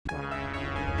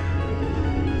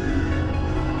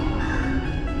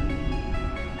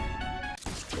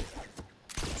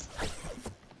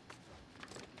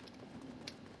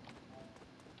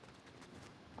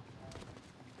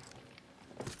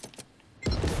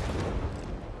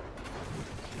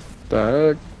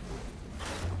The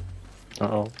heck?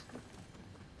 Uh-oh.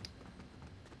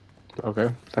 Okay,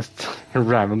 that's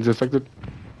randomly affected.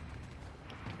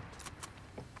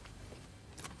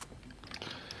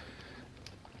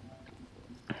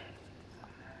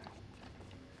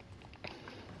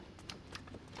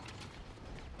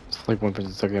 It's like one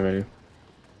person stuck in menu.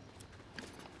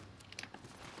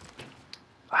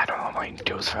 I don't know.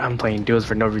 I'm playing duos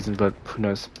for no reason, but who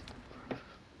knows?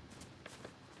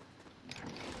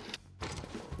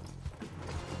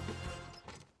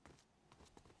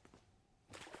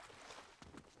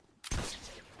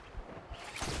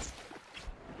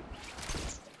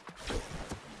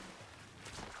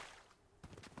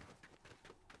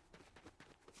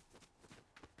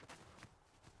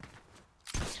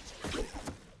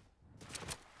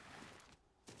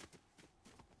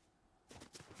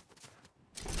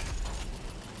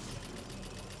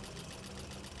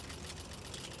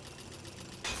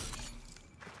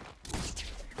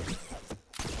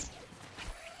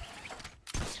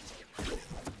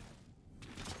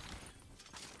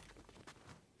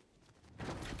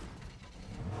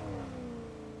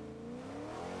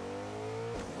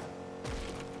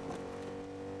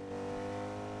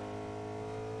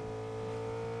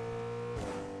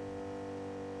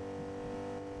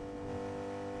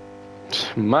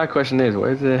 My question is,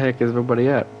 where the heck is everybody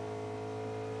at?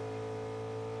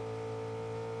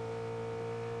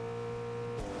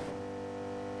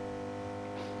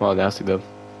 Well, nasty though.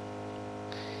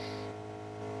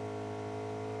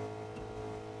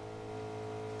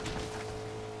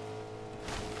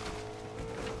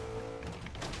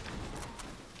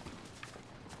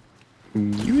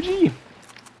 Yuji?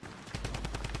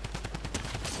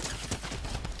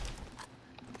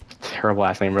 Terrible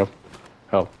last name, bro.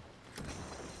 Oh.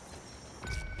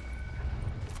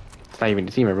 It's not even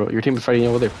a teammate, bro. Your team is fighting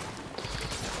over there.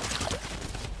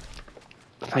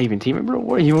 It's not even a teammate, bro.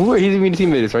 Where he's even a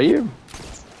teammate is right here.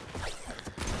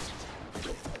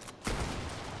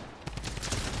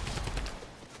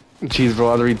 Jeez, bro,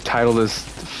 I'll retitle this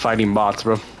fighting bots,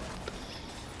 bro.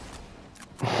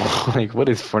 Like, what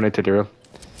is Fortnite to do,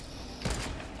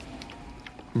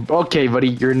 bro? Okay, buddy,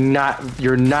 you're not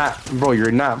from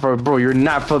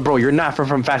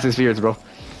Fast and Furious, bro.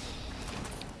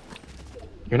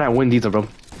 You're not Vin Diesel, bro.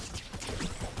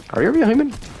 Are you a real human?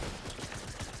 Is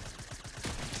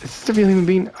this a real human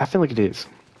being? I feel like it is.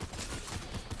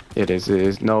 It is. It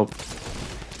is. No.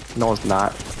 No, it's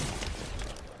not.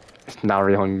 It's not a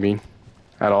real human being.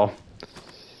 At all.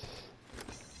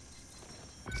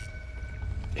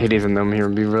 It isn't them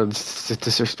human being, bro. It's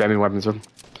just spamming weapons, bro.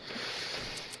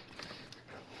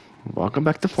 Welcome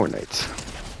back to Fortnite.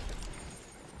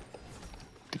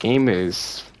 The game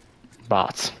is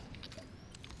bots.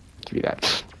 Give you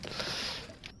that.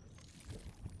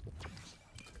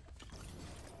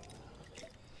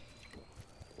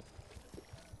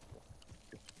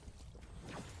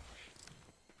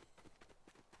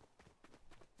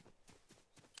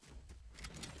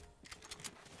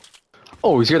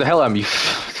 Oh, he scared the hell out of me.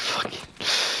 Fucking.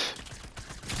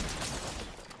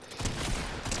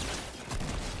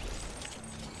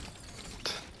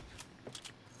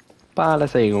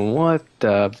 Balancing, what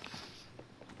the?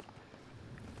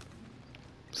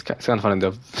 It's kind of fun though.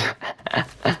 Is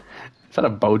that a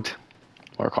boat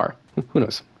or a car? Who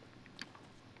knows?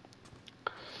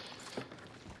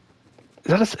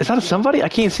 Is that a somebody? I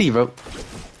can't see, bro.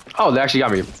 Oh, they actually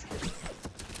got me.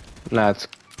 That's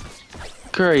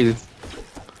crazy.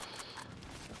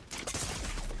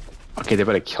 Okay, they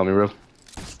better kill me, bro.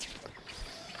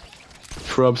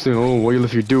 Trump saying, "Oh, what you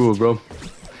if you do, bro?"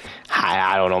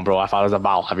 I don't know, bro. I thought it was a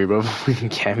bottle heavy, bro.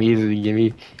 Give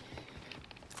me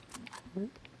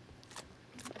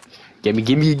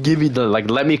the like.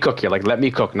 Let me cook here. Like, let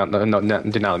me cook. No, do not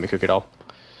let me cook at all.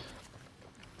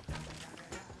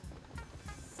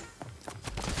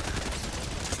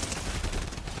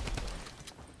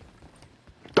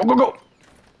 Go.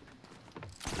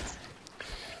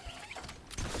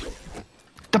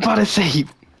 The bot is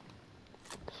safe.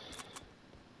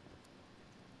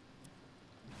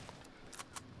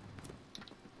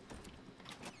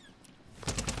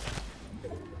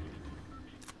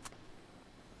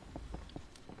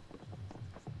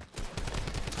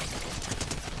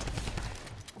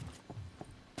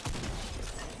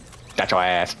 That's your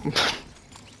ass.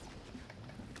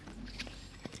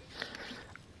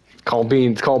 It's called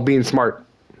being smart,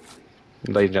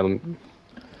 ladies and gentlemen.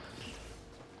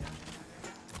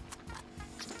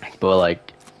 But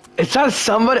like, it's not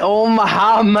somebody. Oh my!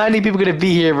 How many people gonna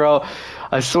be here, bro?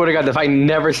 I swear to God, the fight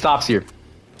never stops here.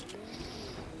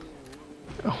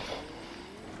 Oh.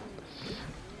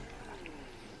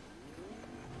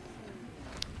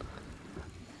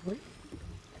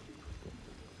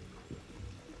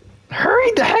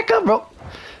 the heck up, bro.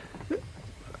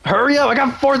 Hurry up. I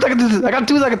got 4 seconds. I got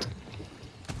 2 seconds.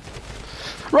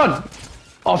 Run.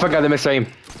 Oh, I forgot they missed aim.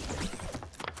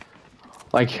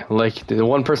 Like the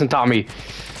one person taught me.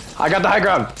 I got the high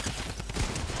ground.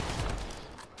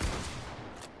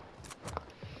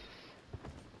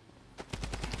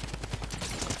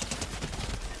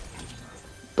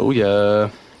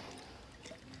 Booyah.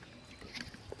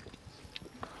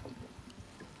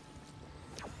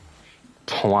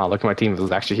 Oh, wow, look at my team. It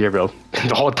was actually here, bro.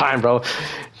 The whole time, bro.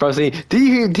 Bro, see, do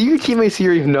you teammates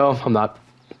here even know? I'm not.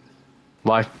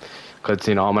 Why? Because,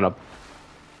 you know, I'm in a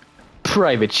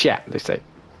private chat, they say.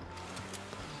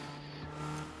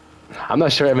 I'm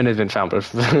not sure Evan has been found, but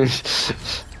 10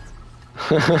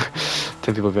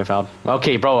 people have been found.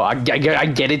 Okay, bro, I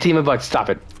get it, team, but stop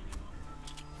it.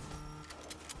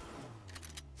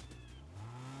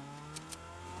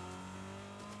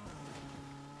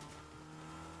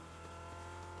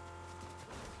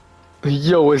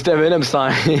 Yo, it's the Eminem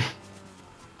sign.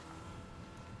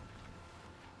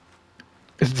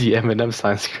 It's the Eminem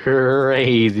sign. It's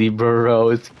crazy, bro.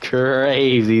 It's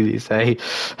crazy, they say.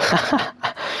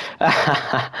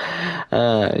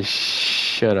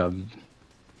 Shut up,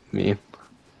 me.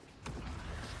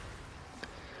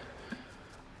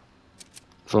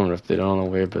 Someone ripped it. I don't know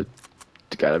where, but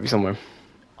it gotta be somewhere.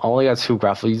 I only got 2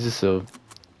 grapple uses, so.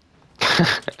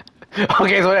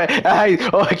 Okay, so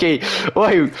okay,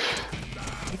 wait.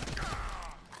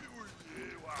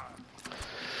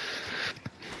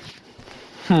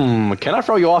 Can I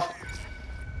throw you off?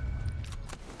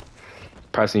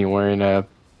 Pressing you wearing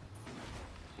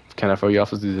Can I throw you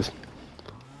off? Let's do this.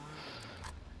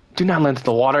 Do not land into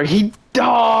the water.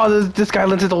 This guy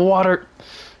landed into the water.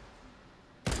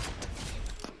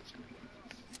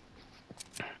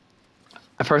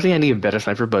 Personally, I need a better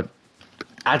sniper, but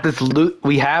at this loot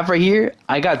we have right here,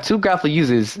 I got 2 grapple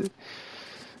uses.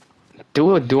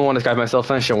 Do I want this guy myself?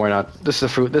 Sure, why not? This is the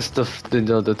fruit. This is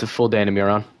the full day enemy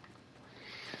around.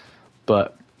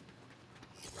 But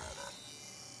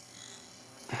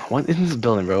what is in this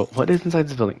building, bro? What is inside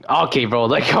this building? Okay, bro.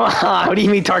 Like, come on. What do you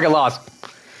mean target lost?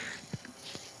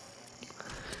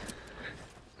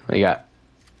 What you got?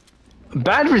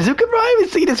 Bad bazooka, bro. I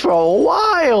haven't seen this for a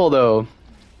while, though.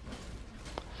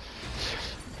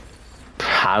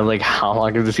 Like, how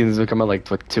long has the season's been coming out? Like,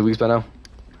 what, 2 weeks by now?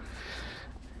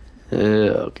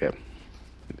 Okay.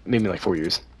 Maybe like 4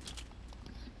 years.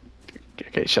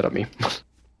 Okay, shut up, me.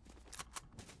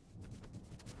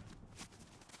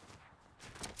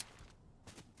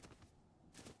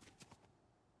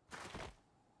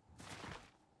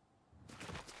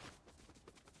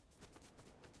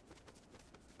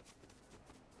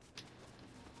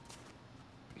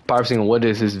 Parsing, what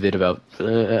is this vid about?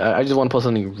 I just want to post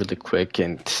something really quick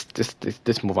and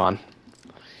just move on.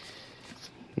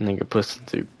 And then get posted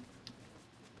to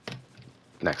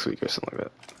next week or something like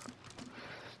that.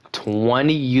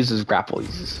 20 uses grapple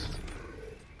uses.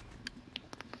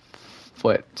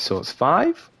 What? So it's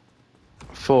 5?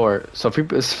 4. So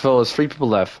it's 3 people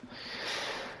left.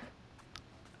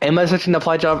 Am I searching the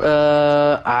apply job?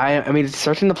 I mean,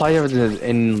 searching the apply job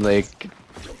in like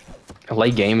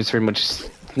late games pretty much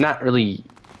not really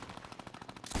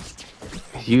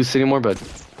used anymore, but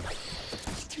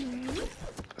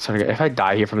sorry, if I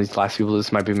die here from these last people,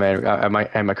 this might be my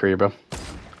career, bro.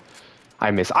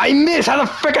 I miss! How the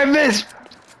frick I miss?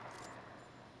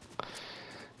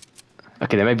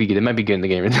 Okay, that might be good. It might be good in the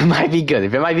game. It might be good.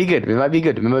 It might be good. It might be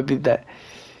good. It might be that.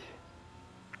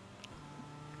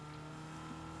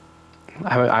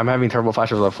 I'm having terrible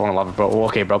flashes of falling lava, bro.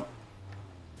 Okay, bro.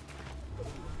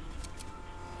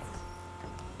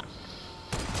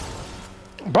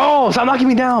 Bro, stop knocking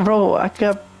me down, bro. I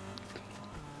kept.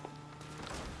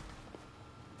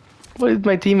 What is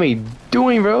my teammate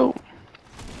doing, bro?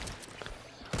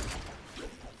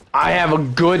 I have a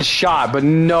good shot, but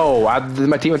no, my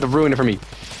teammate to ruin it for me.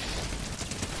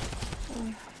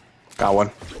 Got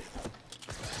one.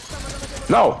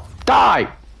 No, die.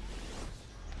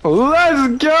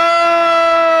 Let's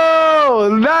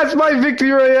go! That's my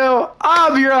victory royale.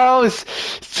 I'm your host.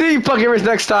 See you fuckers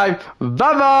next time.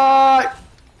 Bye bye.